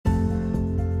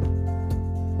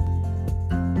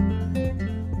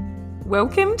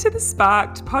Welcome to the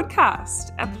Sparked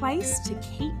Podcast, a place to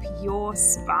keep your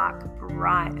spark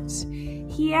bright.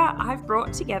 Here, I've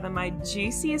brought together my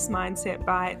juiciest mindset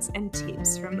bites and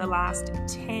tips from the last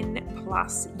 10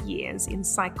 plus years in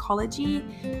psychology,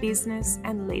 business,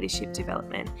 and leadership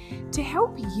development to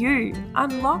help you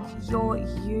unlock your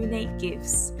unique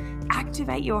gifts,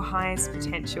 activate your highest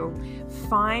potential,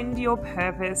 find your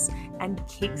purpose, and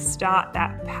kickstart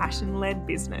that passion-led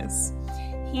business.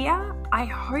 Here, I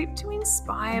hope to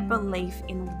inspire belief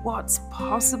in what's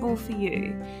possible for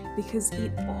you because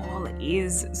it all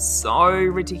is so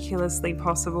ridiculously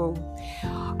possible.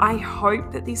 I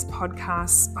hope that this podcast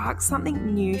sparks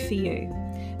something new for you,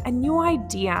 a new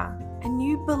idea, a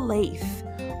new belief,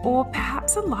 or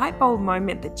perhaps a light bulb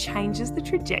moment that changes the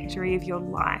trajectory of your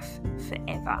life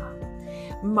forever.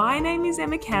 My name is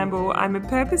Emma Campbell. I'm a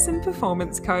purpose and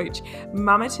performance coach,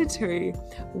 mama to two,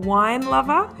 wine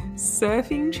lover,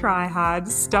 surfing tryhard,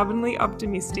 stubbornly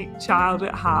optimistic child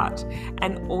at heart,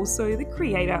 and also the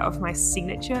creator of my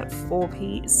signature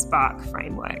 4P Spark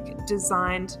framework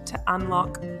designed to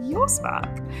unlock your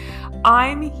spark.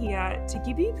 I'm here to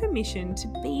give you permission to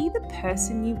be the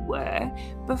person you were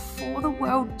before the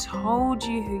world told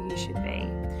you who you should be,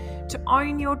 to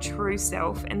own your true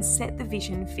self and set the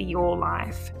vision for your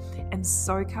life and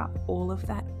soak up all of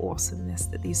that awesomeness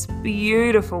that this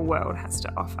beautiful world has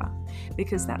to offer,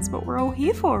 because that's what we're all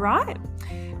here for, right?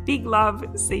 Big love.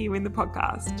 See you in the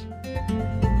podcast.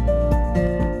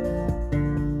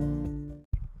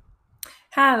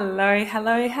 Hello.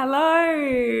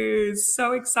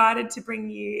 So excited to bring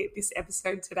you this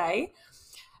episode today.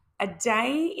 A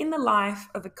day in the life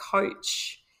of a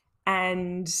coach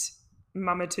and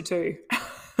mama to two.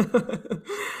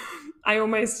 I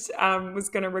almost was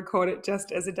going to record it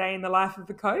just as a day in the life of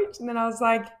a coach. And then I was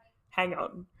like, hang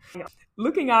on.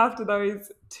 Looking after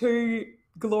those two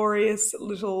glorious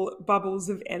little bubbles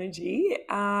of energy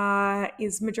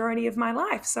is majority of my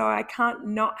life. So I can't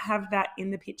not have that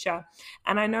in the picture.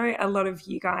 And I know a lot of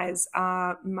you guys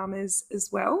are mamas as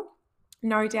well.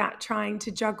 No doubt trying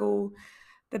to juggle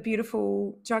the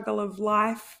beautiful juggle of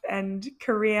life and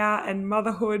career and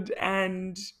motherhood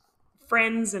and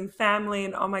friends and family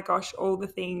and oh my gosh, all the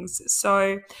things.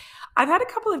 So I've had a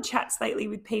couple of chats lately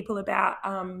with people about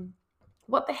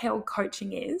what the hell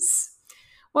coaching is,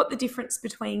 what the difference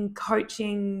between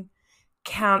coaching,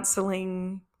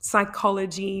 counseling,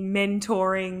 psychology,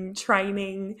 mentoring,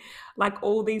 training, like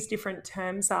all these different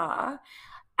terms are.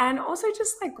 And also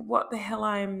just like what the hell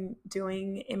I'm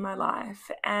doing in my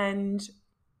life. And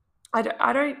I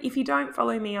don't, if you don't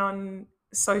follow me on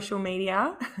social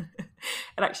media,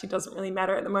 it actually doesn't really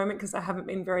matter at the moment because I haven't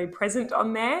been very present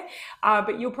on there.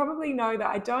 But you'll probably know that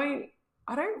I don't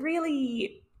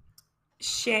really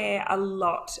share a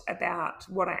lot about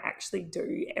what I actually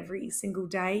do every single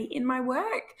day in my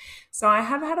work. So I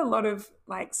have had a lot of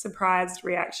like surprised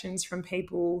reactions from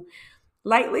people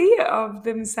lately of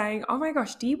them saying, oh my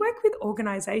gosh, do you work with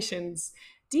organizations?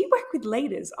 Do you work with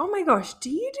leaders? Oh my gosh, do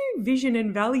you do vision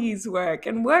and values work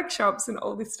and workshops and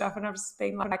all this stuff? And I've just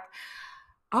been like,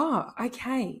 oh,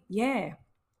 okay, yeah.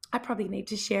 I probably need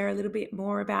to share a little bit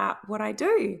more about what I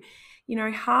do. You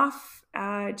know, half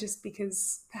just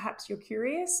because perhaps you're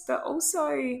curious, but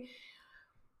also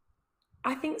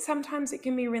I think sometimes it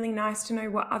can be really nice to know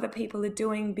what other people are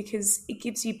doing because it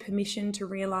gives you permission to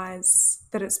realize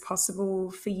that it's possible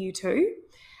for you too.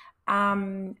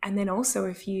 And then also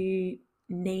if you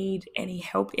need any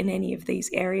help in any of these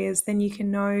areas, then you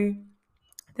can know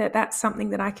that that's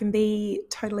something that I can be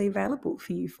totally available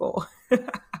for you for.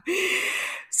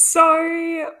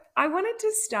 So I wanted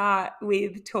to start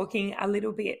with talking a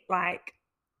little bit like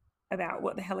about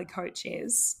what the hell a coach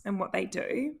is and what they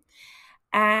do,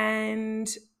 and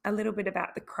a little bit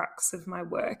about the crux of my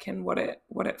work and what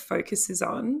it focuses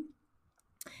on.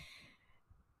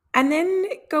 And then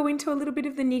go into a little bit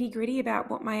of the nitty-gritty about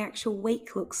what my actual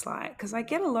week looks like, because I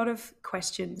get a lot of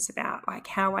questions about like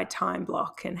how I time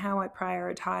block and how I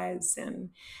prioritize and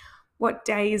what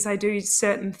days I do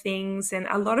certain things. And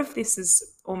a lot of this is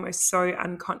almost so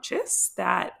unconscious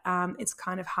that it's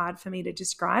kind of hard for me to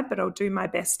describe, but I'll do my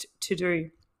best to do.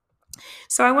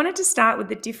 So I wanted to start with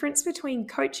the difference between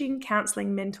coaching,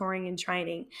 counseling, mentoring, and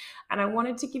training. And I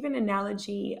wanted to give an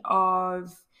analogy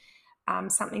of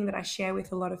something that I share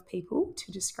with a lot of people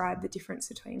to describe the difference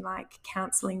between like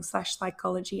counseling /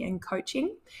 psychology and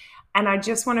coaching. And I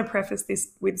just want to preface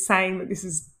this with saying that this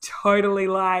is totally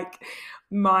like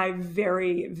my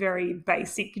very, very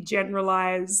basic,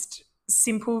 generalized,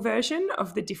 simple version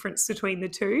of the difference between the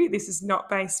two. This is not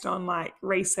based on like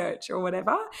research or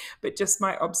whatever, but just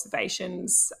my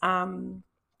observations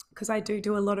because I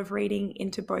do a lot of reading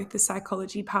into both the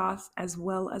psychology path as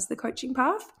well as the coaching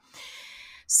path.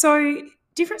 So,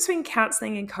 difference between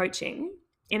counseling and coaching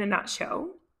in a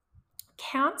nutshell,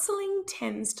 counseling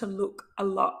tends to look a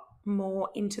lot more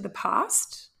into the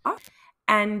past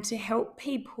and to help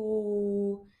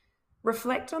people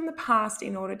reflect on the past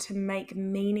in order to make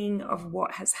meaning of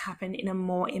what has happened in a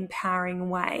more empowering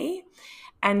way,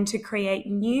 and to create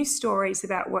new stories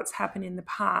about what's happened in the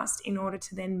past in order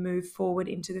to then move forward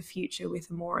into the future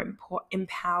with a more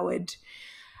empowered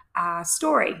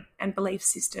story and belief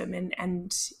system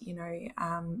and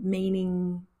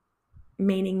meaning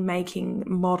making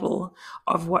model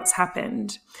of what's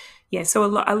happened. Yeah, so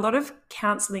a lot of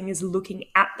counseling is looking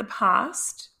at the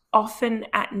past, often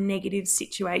at negative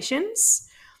situations,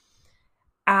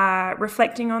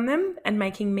 reflecting on them and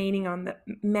making meaning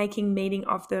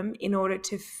of them in order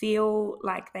to feel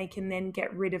like they can then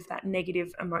get rid of that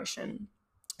negative emotion.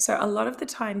 So a lot of the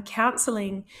time,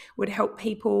 counseling would help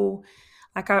people.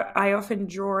 Like I often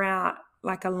draw out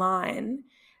like a line,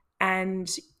 and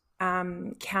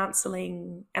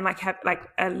counseling and have like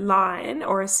a line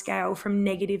or a scale from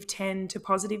 -10 to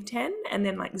 +10, and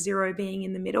then like 0 being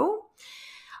in the middle.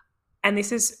 And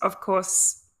this is, of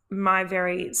course, my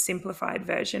very simplified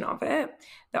version of it,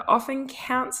 that often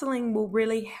counseling will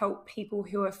really help people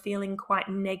who are feeling quite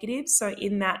negative. So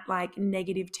in that like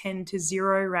 -10 to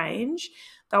 0 range,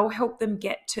 they'll help them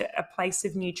get to a place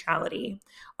of neutrality,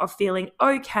 of feeling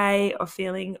okay, of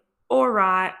feeling all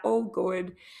right, all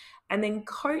good. And then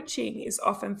coaching is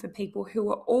often for people who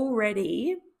are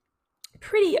already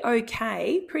pretty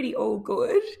okay, pretty all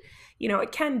good.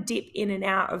 It can dip in and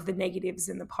out of the negatives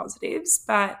and the positives,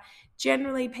 but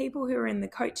generally people who are in the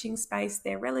coaching space,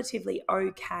 they're relatively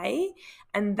okay,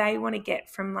 and they want to get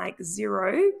from like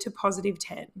 0 to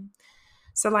 +10.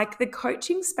 So like the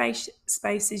coaching space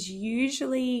is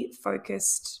usually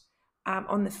focused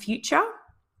on the future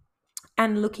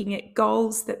and looking at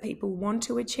goals that people want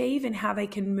to achieve and how they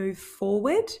can move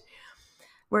forward.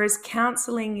 Whereas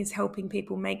counseling is helping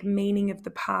people make meaning of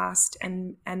the past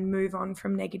and move on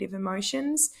from negative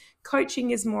emotions.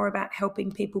 Coaching is more about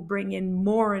helping people bring in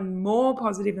more and more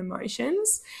positive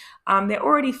emotions. They're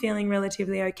already feeling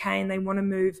relatively okay, and they want to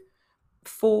move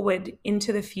forward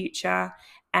into the future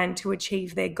and to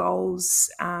achieve their goals,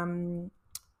 and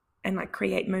like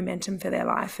create momentum for their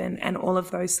life and all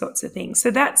of those sorts of things.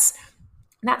 So that's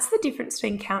the difference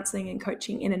between counseling and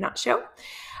coaching in a nutshell.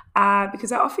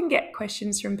 Because I often get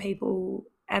questions from people,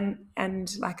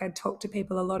 and like I talk to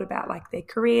people a lot about like their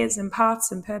careers and paths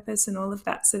and purpose and all of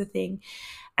that sort of thing.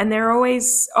 And they're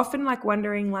always often like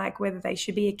wondering like whether they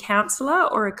should be a counselor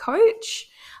or a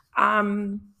coach.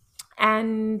 And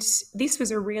this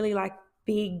was a really like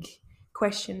big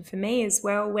question for me as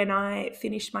well when I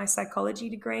finished my psychology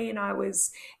degree and I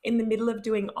was in the middle of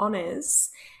doing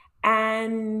honors,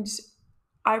 and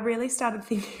I really started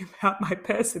thinking about my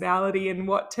personality and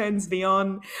what turns me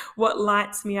on, what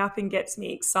lights me up and gets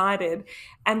me excited.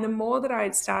 And the more that I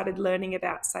had started learning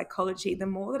about psychology, the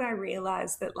more that I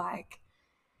realized that like,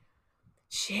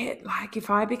 shit, like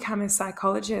if I become a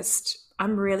psychologist,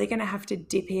 I'm really going to have to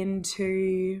dip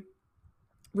into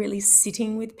really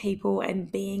sitting with people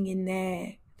and being in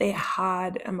their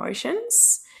hard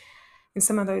emotions and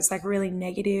some of those like really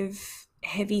negative,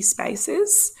 heavy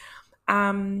spaces.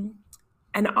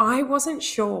 And I wasn't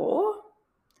sure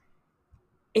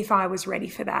if I was ready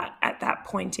for that at that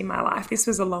point in my life. This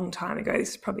was a long time ago.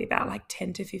 This is probably about like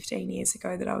 10 to 15 years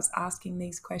ago that I was asking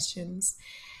these questions.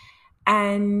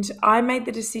 And I made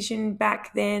the decision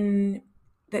back then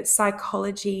that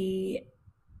psychology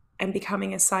and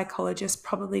becoming a psychologist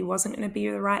probably wasn't going to be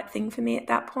the right thing for me at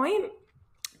that point,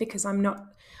 because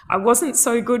I wasn't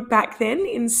so good back then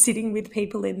in sitting with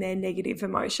people in their negative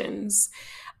emotions.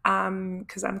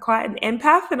 Because I'm quite an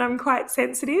empath and I'm quite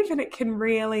sensitive, and it can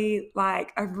really I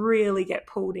really get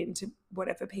pulled into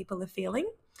whatever people are feeling,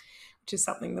 which is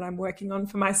something that I'm working on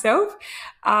for myself.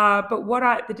 But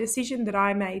the decision that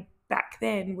I made back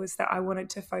then was that I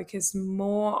wanted to focus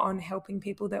more on helping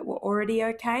people that were already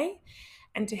okay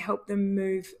and to help them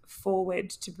move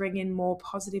forward, to bring in more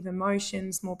positive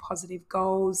emotions, more positive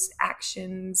goals,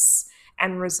 actions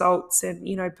and results, and,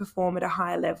 perform at a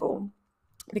higher level.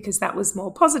 Because that was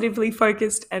more positively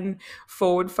focused and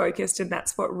forward focused. And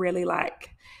that's what really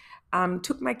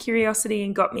took my curiosity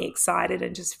and got me excited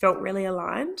and just felt really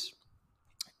aligned.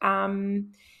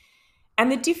 And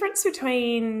the difference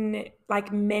between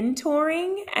like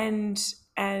mentoring and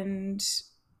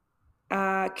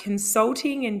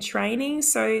consulting and training.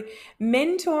 So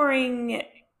mentoring,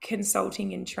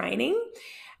 consulting and training,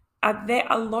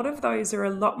 a lot of those are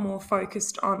a lot more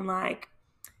focused on like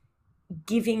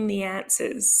giving the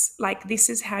answers. Like, this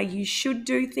is how you should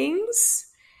do things.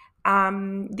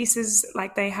 This is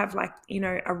like, they have like,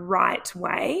 a right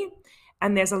way.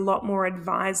 And there's a lot more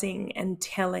advising and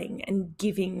telling and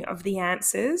giving of the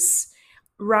answers,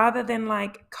 rather than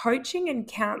like coaching and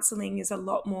counseling is a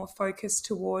lot more focused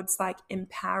towards like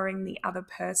empowering the other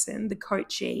person, the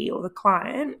coachee or the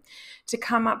client, to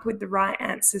come up with the right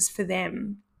answers for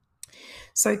them.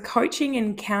 So coaching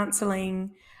and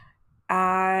counseling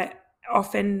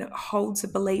often holds a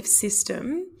belief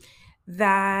system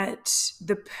that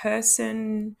the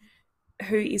person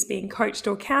who is being coached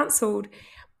or counseled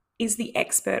is the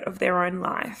expert of their own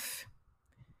life.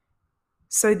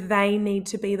 So they need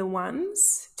to be the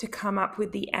ones to come up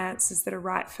with the answers that are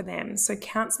right for them. So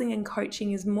counseling and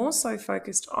coaching is more so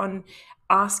focused on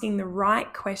asking the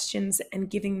right questions and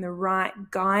giving the right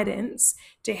guidance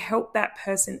to help that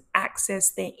person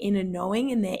access their inner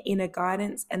knowing and their inner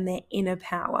guidance and their inner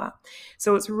power.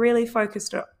 So it's really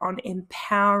focused on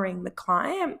empowering the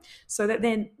client so that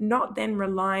they're not then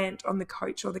reliant on the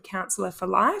coach or the counselor for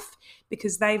life,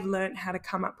 because they've learned how to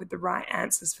come up with the right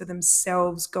answers for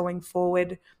themselves going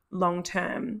forward long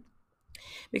term.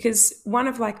 Because one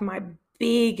of like my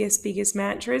biggest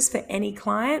mantras for any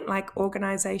client, like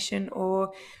organization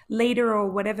or leader or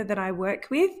whatever that I work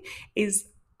with, is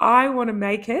I want to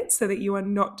make it so that you are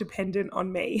not dependent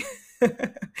on me.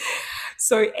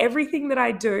 So everything that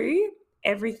I do,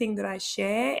 everything that I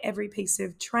share, every piece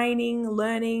of training,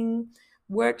 learning,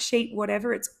 worksheet,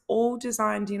 whatever, it's all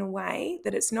designed in a way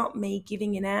that it's not me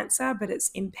giving an answer, but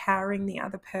it's empowering the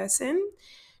other person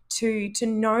to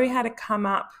know how to come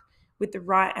up with the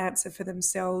right answer for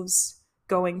themselves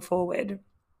going forward.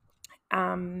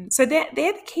 So they're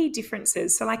the key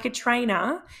differences. So like a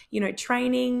trainer,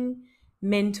 training,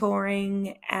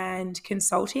 mentoring, and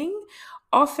consulting,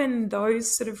 often those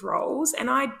sort of roles, and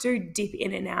I do dip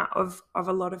in and out of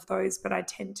a lot of those, but I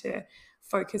tend to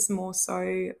focus more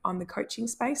so on the coaching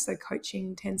space. So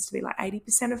coaching tends to be like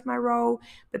 80% of my role,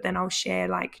 but then I'll share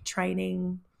like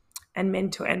training and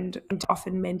mentor and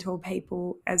often mentor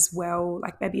people as well,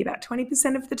 like maybe about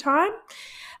 20% of the time.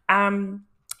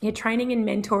 Training and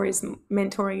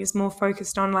mentoring is more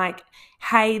focused on like,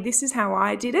 hey, this is how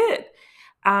I did it.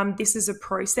 This is a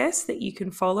process that you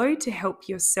can follow to help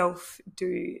yourself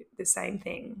do the same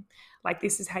thing. Like,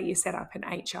 this is how you set up an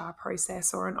HR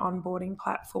process or an onboarding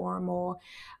platform, or,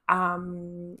 I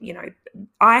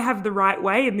have the right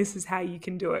way and this is how you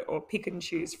can do it, or pick and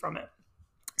choose from it.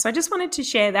 So I just wanted to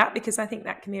share that because I think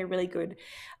that can be a really good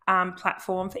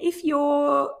platform for if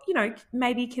you're,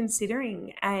 maybe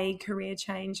considering a career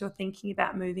change or thinking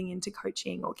about moving into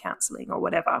coaching or counseling or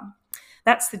whatever.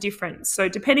 That's the difference. So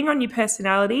depending on your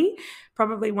personality,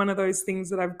 probably one of those things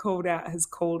that I've called out has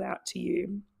called out to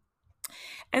you.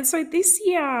 And so this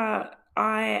year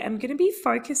I am going to be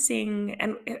focusing,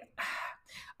 and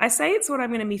I say it's what I'm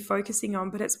going to be focusing on,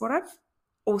 but it's what I've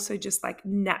also just like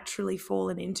naturally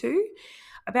fallen into.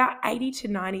 About 80 to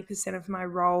 90% of my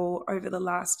role over the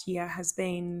last year has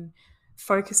been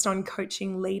focused on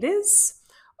coaching leaders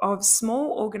of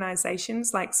small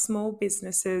organizations, like small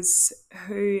businesses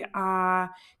who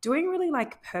are doing really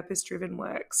like purpose-driven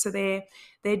work. So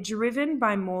they're driven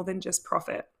by more than just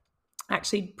profit.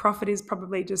 Actually, profit is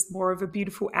probably just more of a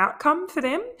beautiful outcome for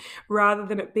them, rather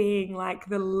than it being like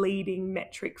the leading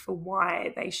metric for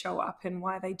why they show up and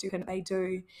why they do what they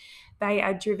do. They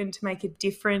are driven to make a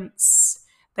difference.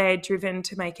 They're driven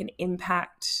to make an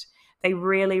impact. They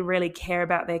really, really care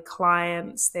about their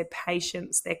clients, their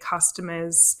patients, their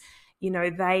customers. They're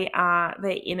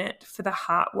in it for the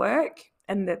hard work,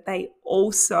 and that they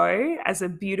also, as a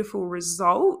beautiful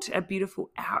result, a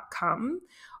beautiful outcome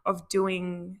of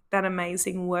doing that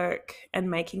amazing work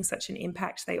and making such an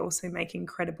impact, they also make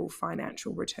incredible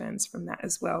financial returns from that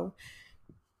as well.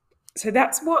 So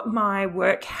that's what my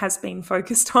work has been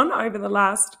focused on over the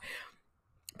last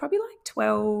probably like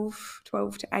 12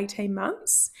 to 18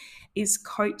 months, is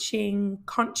coaching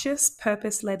conscious,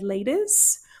 purpose-led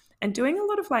leaders and doing a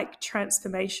lot of like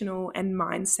transformational and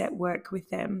mindset work with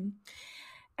them.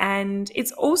 And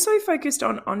it's also focused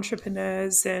on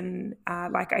entrepreneurs and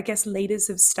leaders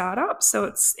of startups.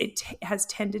 So it has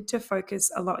tended to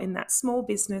focus a lot in that small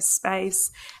business space,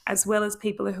 as well as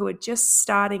people who are just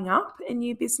starting up a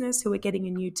new business, who are getting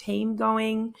a new team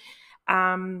going,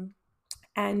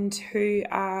 and who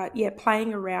are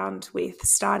playing around with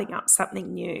starting up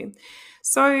something new.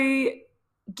 So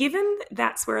given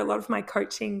that's where a lot of my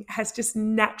coaching has just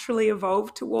naturally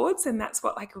evolved towards, and that's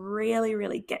what like really,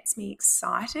 really gets me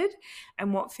excited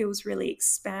and what feels really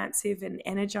expansive and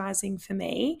energizing for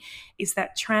me, is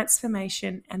that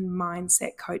transformation and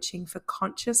mindset coaching for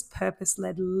conscious,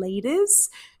 purpose-led leaders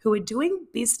who are doing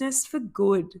business for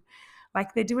good.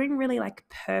 Like they're doing really like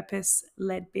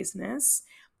purpose-led business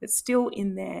that's still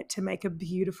in there to make a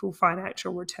beautiful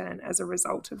financial return as a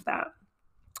result of that.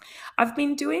 I've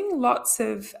been doing lots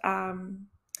of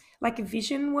like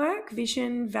vision work,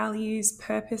 vision, values,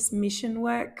 purpose, mission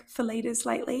work for leaders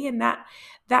lately, and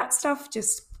that stuff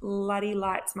just bloody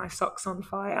lights my socks on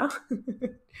fire.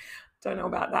 Don't know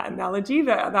about that analogy,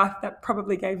 but that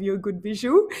probably gave you a good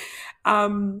visual.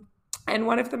 And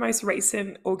one of the most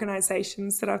recent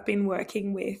organizations that I've been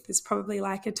working with is probably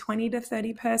like a 20 to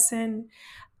 30 person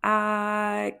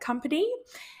company.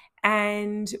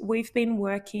 And we've been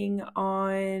working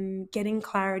on getting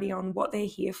clarity on what they're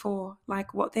here for,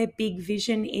 like what their big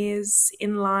vision is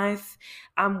in life,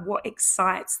 what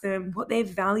excites them, what their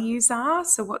values are.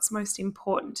 So what's most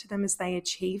important to them as they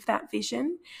achieve that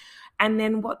vision. And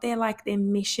then what their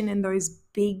mission and those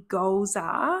big goals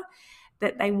are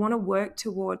that they want to work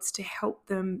towards to help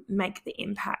them make the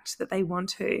impact that they want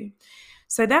to.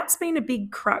 So that's been a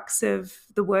big crux of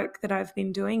the work that I've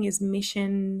been doing, is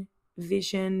mission,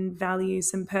 vision,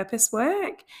 values, and purpose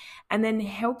work, and then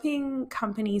helping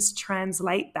companies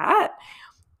translate that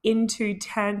into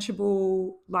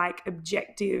tangible like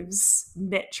objectives,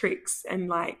 metrics, and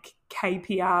like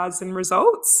KPIs and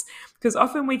results. Because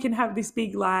often we can have this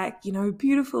big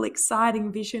beautiful,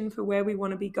 exciting vision for where we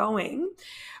want to be going,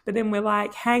 but then we're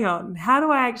like, hang on, how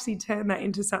do I actually turn that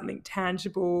into something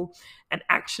tangible and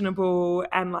actionable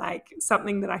and like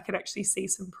something that I could actually see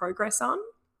some progress on?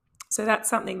 So that's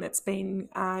something that's been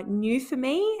new for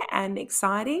me and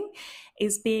exciting,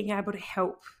 is being able to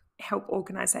help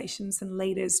organizations and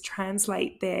leaders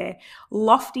translate their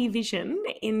lofty vision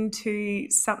into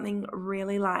something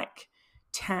really like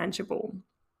tangible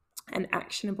and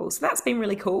actionable. So that's been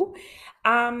really cool.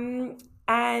 And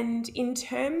in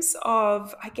terms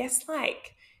of, I guess,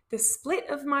 like the split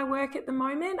of my work at the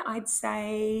moment, I'd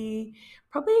say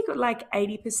probably like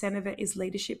 80% of it is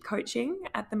leadership coaching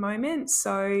at the moment.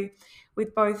 So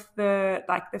with both the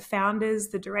founders,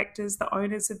 the directors, the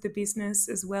owners of the business,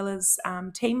 as well as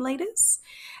team leaders.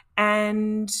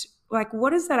 And like,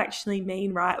 what does that actually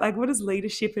mean, right? Like, what does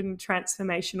leadership and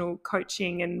transformational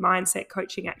coaching and mindset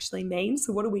coaching actually mean?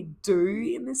 So what do we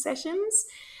do in the sessions?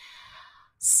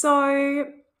 So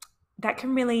that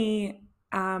can really,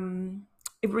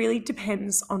 it really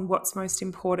depends on what's most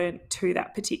important to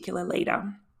that particular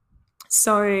leader.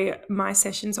 So my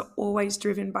sessions are always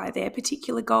driven by their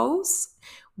particular goals,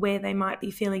 where they might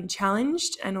be feeling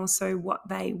challenged, and also what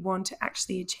they want to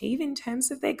actually achieve in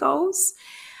terms of their goals.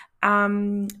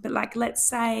 But like, let's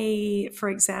say, for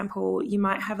example, you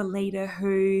might have a leader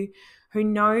who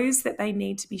knows that they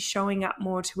need to be showing up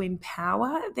more to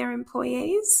empower their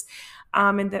employees,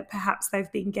 and that perhaps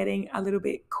they've been getting a little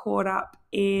bit caught up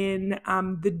in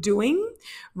the doing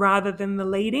rather than the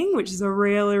leading, which is a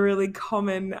really, really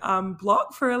common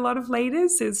block for a lot of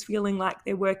leaders, is feeling like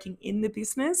they're working in the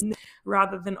business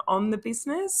rather than on the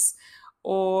business,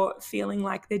 or feeling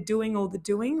like they're doing all the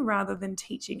doing rather than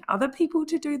teaching other people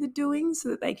to do the doing so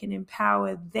that they can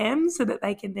empower them, so that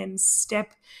they can then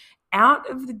step out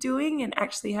of the doing and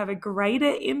actually have a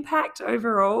greater impact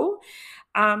overall.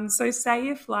 So say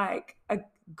if like a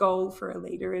goal for a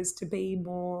leader is to be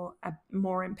a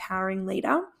more empowering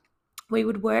leader, we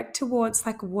would work towards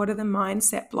like, what are the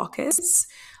mindset blockers?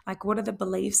 Like, what are the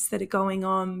beliefs that are going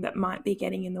on that might be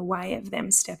getting in the way of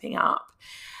them stepping up?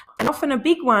 And often a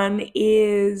big one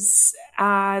is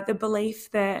the belief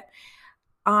that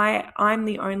I'm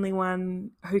the only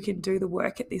one who can do the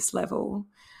work at this level.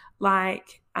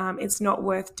 Like, it's not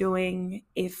worth doing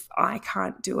if I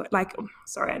can't do it. Like,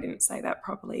 sorry, I didn't say that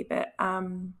properly, but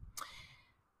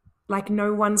like,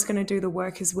 no one's going to do the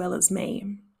work as well as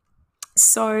me.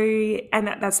 So, and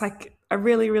that's like a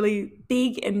really, really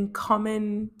big and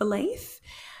common belief,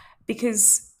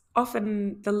 because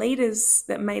often the leaders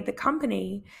that made the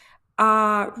company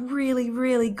are really,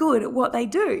 really good at what they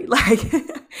do. Like,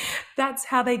 that's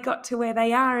how they got to where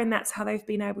they are, and that's how they've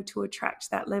been able to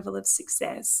attract that level of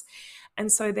success.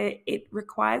 And so that it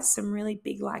requires some really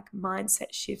big like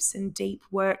mindset shifts and deep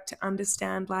work to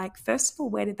understand, like, first of all,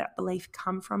 where did that belief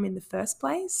come from in the first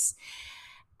place?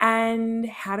 And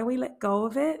how do we let go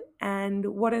of it? And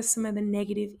what are some of the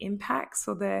negative impacts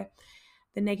or the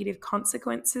negative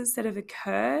consequences that have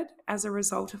occurred as a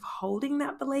result of holding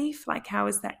that belief? Like, how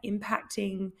is that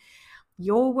impacting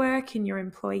your work and your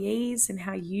employees and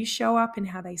how you show up and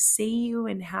how they see you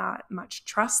and how much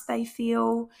trust they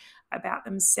feel about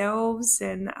themselves,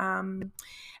 and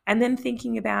then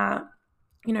thinking about,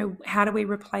 how do we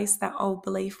replace that old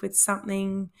belief with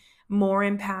something more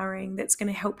empowering that's going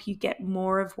to help you get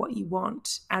more of what you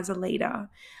want as a leader,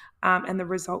 and the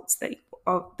results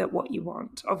of what you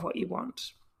want.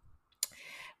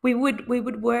 We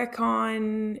would work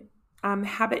on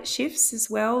habit shifts as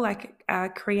well, like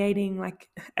creating like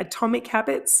atomic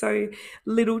habits, so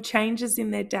little changes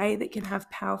in their day that can have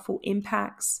powerful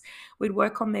impacts. We'd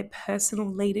work on their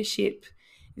personal leadership,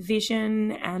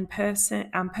 vision and purpose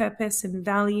and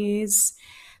values.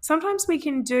 Sometimes we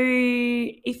can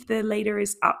do, if the leader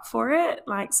is up for it,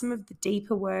 like some of the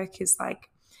deeper work is like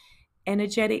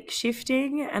energetic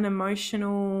shifting and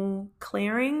emotional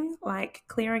clearing, like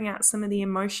clearing out some of the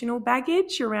emotional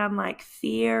baggage around like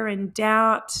fear and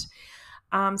doubt,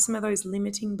 some of those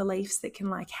limiting beliefs that can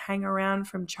like hang around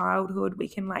from childhood. We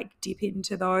can like dip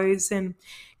into those and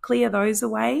clear those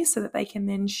away so that they can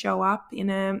then show up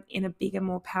in a bigger,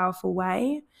 more powerful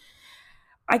way.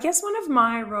 I guess one of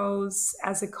my roles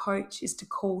as a coach is to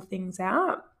call things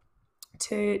out,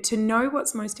 to know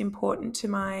what's most important to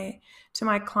my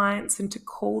clients, and to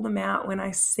call them out when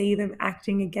I see them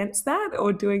acting against that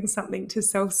or doing something to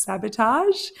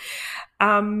self-sabotage,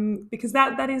 because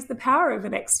that is the power of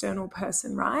an external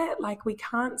person, right? Like we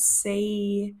can't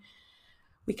see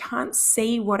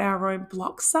what our own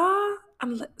blocks are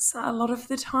a lot of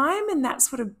the time, and that's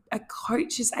what a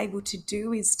coach is able to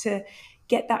do, is to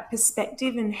get that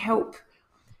perspective and help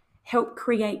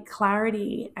create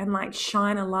clarity and like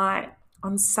shine a light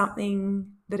on something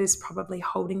that is probably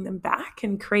holding them back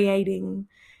and creating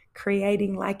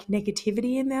like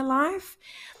negativity in their life.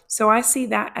 So I see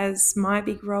that as my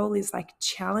big role, is like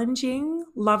challenging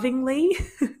lovingly,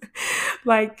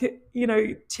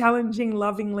 challenging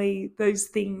lovingly those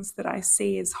things that I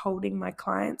see as holding my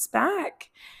clients back,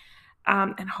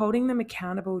 and holding them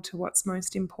accountable to what's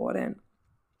most important.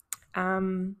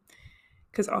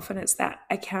 Because often it's that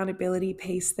accountability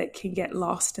piece that can get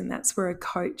lost, and that's where a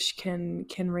coach can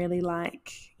really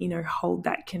hold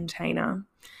that container.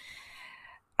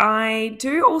 I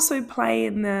do also play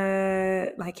in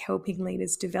the helping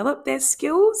leaders develop their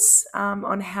skills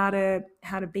on how to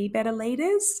be better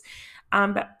leaders.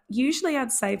 But usually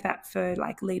I'd save that for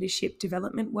leadership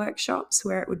development workshops,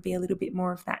 where it would be a little bit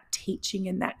more of that teaching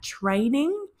and that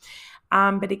training.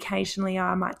 But occasionally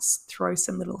I might throw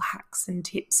some little hacks and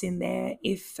tips in there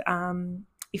if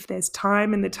there's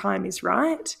time and the time is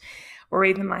right, or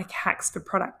even hacks for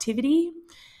productivity,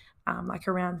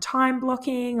 around time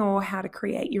blocking, or how to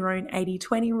create your own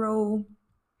 80-20 rule,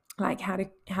 how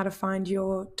to find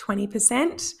your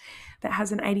 20% that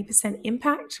has an 80%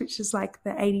 impact, which is the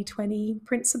 80-20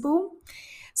 principle.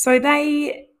 So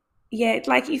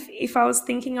if I was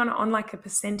thinking on a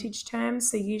percentage term,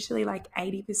 so usually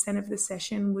 80% of the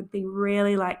session would be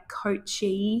really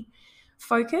coachee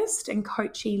focused and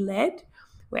coachee led,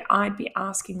 where I'd be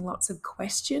asking lots of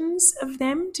questions of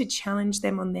them to challenge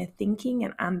them on their thinking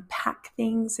and unpack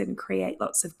things and create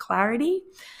lots of clarity.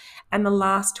 And the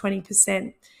last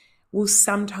 20% will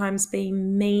sometimes be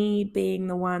me being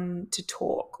the one to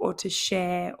talk or to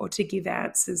share or to give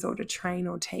answers or to train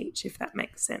or teach, if that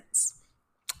makes sense.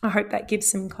 I hope that gives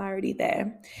some clarity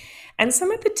there. And some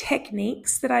of the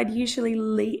techniques that I'd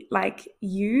usually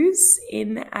use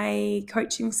in a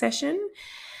coaching session,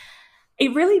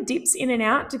 it really dips in and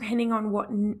out depending on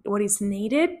what is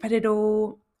needed, but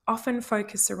it'll often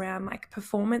focus around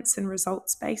performance and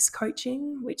results-based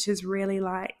coaching, which is really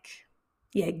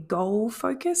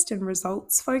goal-focused and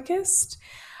results-focused.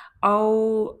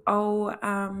 I'll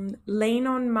lean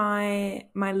on my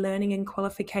learning and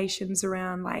qualifications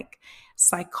around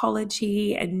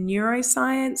psychology and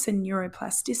neuroscience and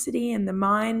neuroplasticity and the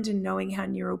mind and knowing how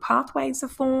neural pathways are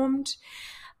formed.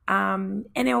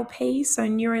 NLP, so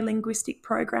neuro-linguistic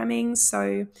programming,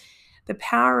 so the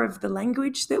power of the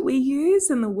language that we use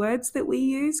and the words that we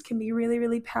use can be really,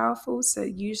 really powerful. So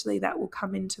usually that will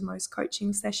come into most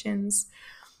coaching sessions.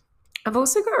 I've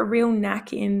also got a real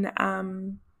knack in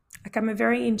I'm a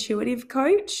very intuitive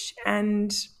coach,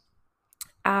 and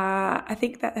I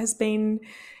think that has been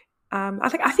I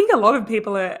think a lot of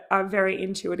people are very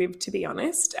intuitive, to be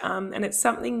honest, and it's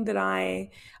something that I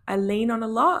lean on a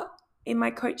lot in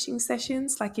my coaching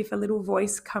sessions. If a little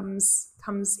voice comes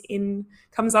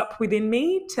up within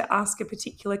me to ask a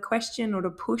particular question, or to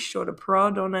push or to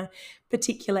prod on a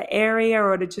particular area,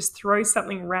 or to just throw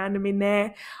something random in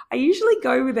there, I usually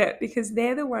go with it, because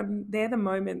they're the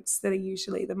moments that are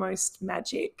usually the most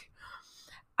magic.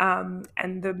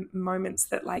 and the moments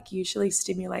that like usually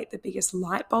stimulate the biggest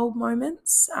light bulb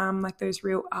moments, like those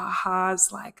real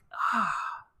ahas, like,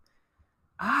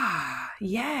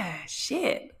 yeah,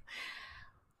 shit.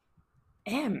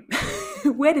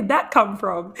 Where did that come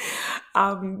from?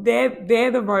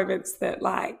 They're the moments that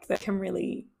like that can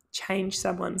really change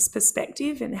someone's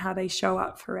perspective and how they show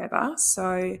up forever.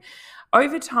 So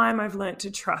over time, I've learned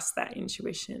to trust that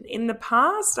intuition. In the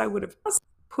past, I would have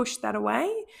pushed that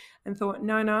away and thought,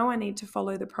 no, I need to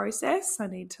follow the process. I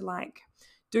need to like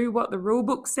do what the rule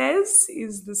book says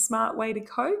is the smart way to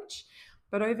coach.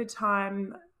 But over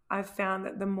time, I've found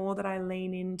that the more that I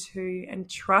lean into and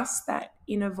trust that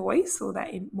inner voice or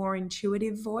that more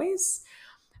intuitive voice,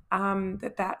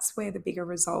 that's where the bigger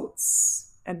results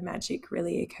and magic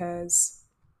really occurs.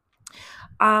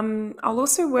 I'll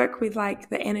also work with like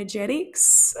the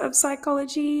energetics of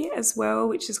psychology as well,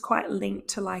 which is quite linked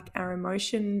to like our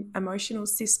emotional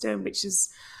system, which is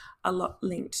a lot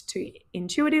linked to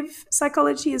intuitive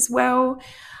psychology as well.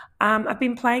 I've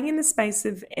been playing in the space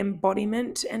of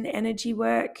embodiment and energy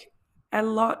work a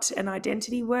lot and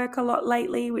identity work a lot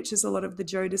lately, which is a lot of the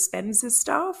Joe Dispenza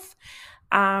stuff,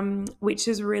 which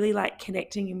is really like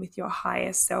connecting in with your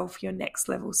higher self, your next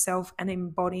level self, and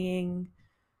embodying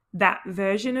that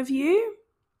version of you,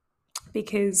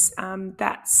 because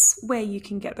that's where you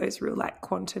can get those real like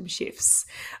quantum shifts,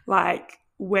 like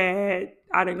where,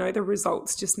 I don't know, the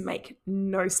results just make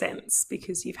no sense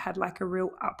because you've had like a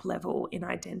real up level in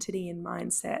identity and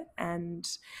mindset and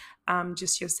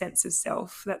just your sense of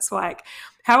self. That's like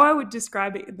how I would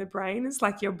describe it in the brain is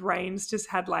like your brain's just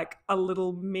had like a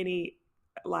little mini,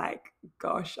 like,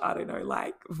 gosh, I don't know,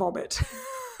 like vomit.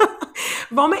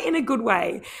 Vomit in a good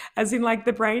way, as in like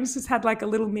the brain's just had like a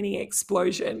little mini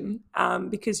explosion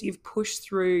because you've pushed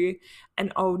through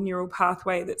an old neural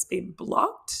pathway that's been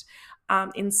blocked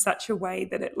in such a way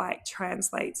that it like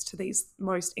translates to these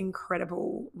most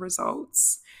incredible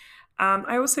results.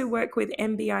 I also work with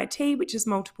MBIT, which is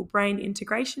multiple brain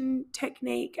integration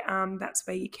technique. That's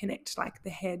where you connect like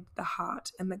the head, the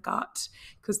heart, and the gut,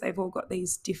 because they've all got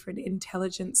these different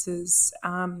intelligences,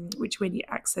 which when you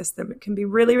access them, it can be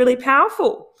really, really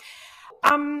powerful.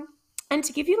 And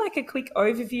to give you like a quick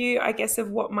overview, I guess,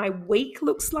 of what my week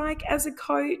looks like as a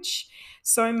coach.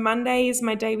 So Monday is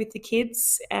my day with the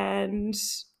kids, and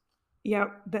yeah,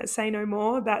 that say no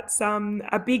more. That's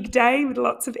a big day with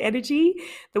lots of energy.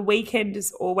 The weekend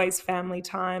is always family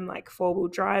time, like 4-wheel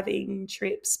driving,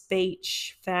 trips,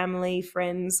 beach, family,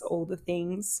 friends, all the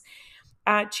things.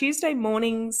 Tuesday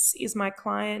mornings is my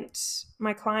client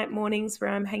mornings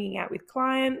where I'm hanging out with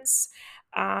clients,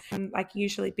 like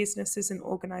usually businesses and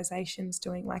organizations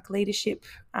doing like leadership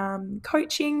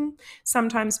coaching,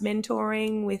 sometimes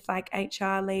mentoring with like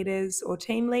HR leaders or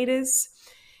team leaders.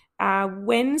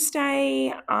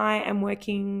 Wednesday, I am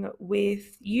working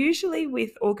usually with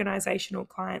organizational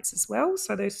clients as well.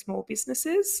 So those small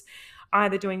businesses,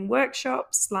 either doing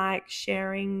workshops like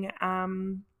sharing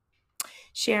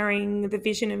the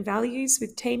vision and values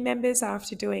with team members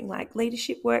after doing like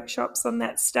leadership workshops on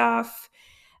that stuff,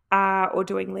 or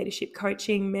doing leadership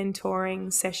coaching,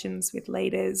 mentoring sessions with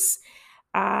leaders.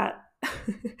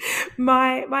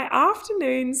 My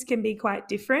afternoons can be quite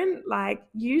different. Like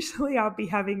usually I'll be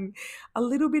having a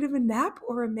little bit of a nap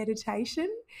or a meditation.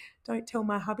 Don't tell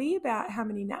my hubby about how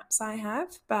many naps I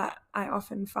have, but I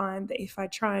often find that if I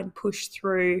try and push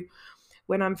through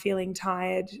when I'm feeling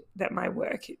tired, that my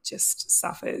work, it just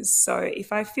suffers. So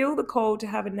if I feel the call to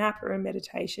have a nap or a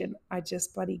meditation, I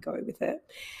just bloody go with it.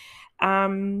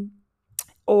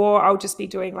 Or I'll just be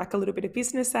doing like a little bit of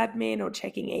business admin or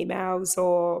checking emails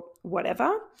or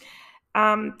whatever.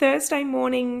 Thursday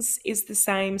mornings is the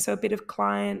same, so a bit of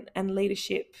client and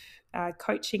leadership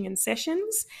coaching and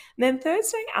sessions. And then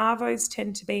Thursday arvos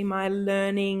tend to be my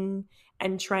learning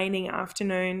and training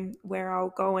afternoon, where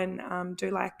I'll go and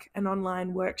do like an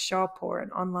online workshop or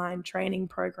an online training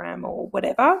program or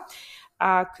whatever,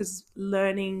 because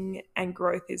learning and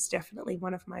growth is definitely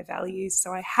one of my values.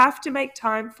 So I have to make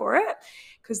time for it,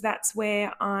 because that's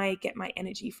where I get my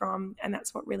energy from, and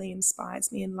that's what really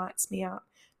inspires me and lights me up.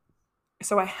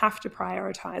 So I have to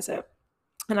prioritize it,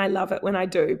 and I love it when I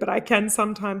do, but I can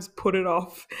sometimes put it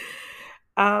off.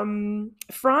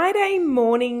 Friday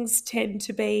mornings tend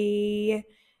to be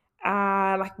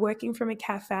like working from a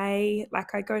cafe.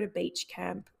 Like I go to beach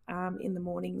camp in the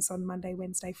mornings on Monday,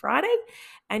 Wednesday, Friday,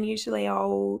 and usually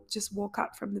I'll just walk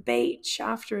up from the beach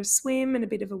after a swim and a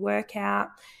bit of a workout.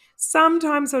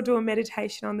 Sometimes I'll do a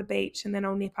meditation on the beach, and then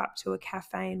I'll nip up to a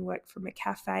cafe and work from a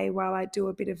cafe while I do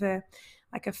a bit of a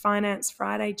like a Finance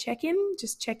Friday check-in,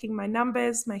 just checking my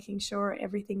numbers, making sure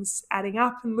everything's adding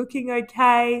up and looking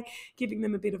okay, giving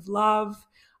them a bit of love.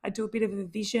 I do a bit of a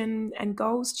vision and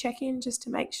goals check-in just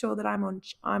to make sure that I'm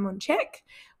on check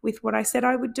with what I said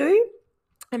I would do,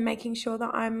 and making sure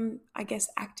that I'm, I guess,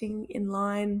 acting in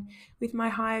line with my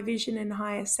higher vision and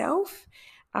higher self,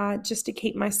 just to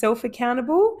keep myself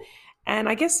accountable. And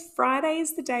I guess Friday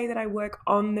is the day that I work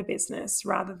on the business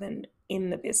rather than in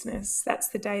the business. That's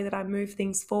the day that I move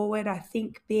things forward. I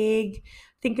think big,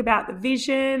 think about the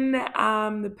vision,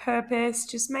 the purpose,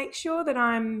 just make sure that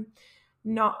I'm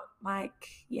not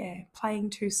playing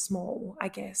too small, I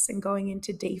guess, and going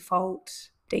into default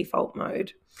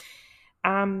mode.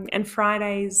 And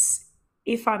Fridays,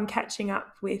 if I'm catching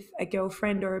up with a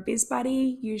girlfriend or a biz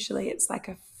buddy, usually it's like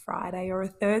a Friday or a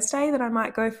Thursday that I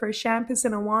might go for a champers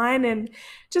and a wine and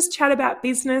just chat about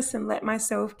business and let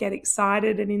myself get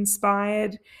excited and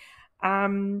inspired.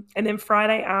 And then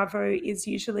Friday Arvo is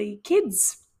usually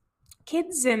kids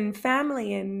and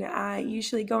family, and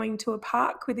usually going to a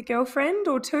park with a girlfriend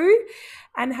or two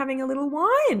and having a little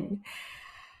wine.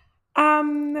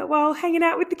 While hanging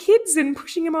out with the kids and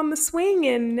pushing them on the swing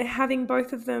and having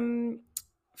both of them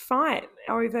fight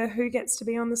over who gets to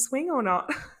be on the swing or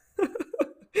not.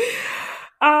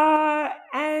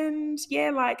 And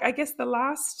yeah, like I guess the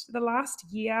last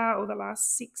year or the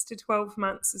last 6 to 12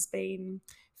 months has been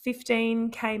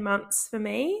 15K months for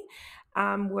me.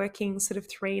 Working sort of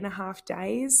 3.5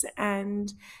 days,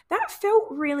 and that felt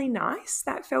really nice.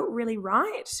 That felt really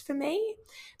right for me.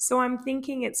 So I'm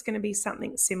thinking it's going to be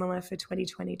something similar for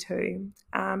 2022,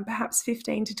 perhaps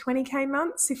 15 to 20K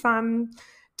months if I'm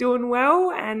doing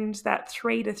well, and that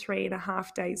 3 to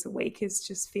 3.5 days a week is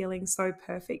just feeling so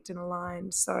perfect and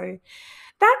aligned. So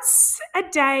that's a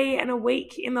day and a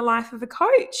week in the life of a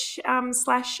coach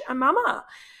slash a mama.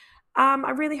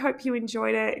 I really hope you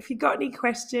enjoyed it. If you've got any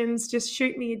questions, just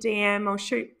shoot me a DM or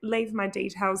leave my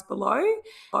details below.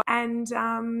 And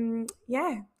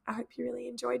I hope you really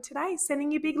enjoyed today.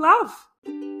 Sending you big love.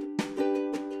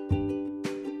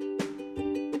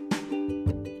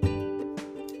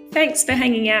 Thanks for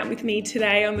hanging out with me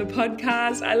today on the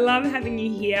podcast. I love having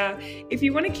you here. If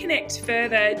you want to connect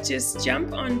further, just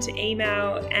jump onto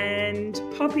email and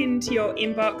pop into your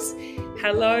inbox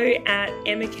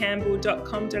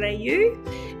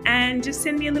hello@emmacampbell.com.au and just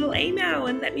send me a little email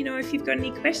and let me know if you've got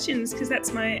any questions, because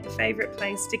that's my favourite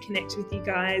place to connect with you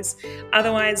guys.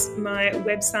 Otherwise, my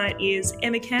website is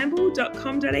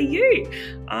emmacampbell.com.au.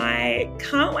 I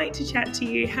can't wait to chat to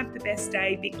you. Have the best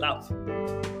day. Big love.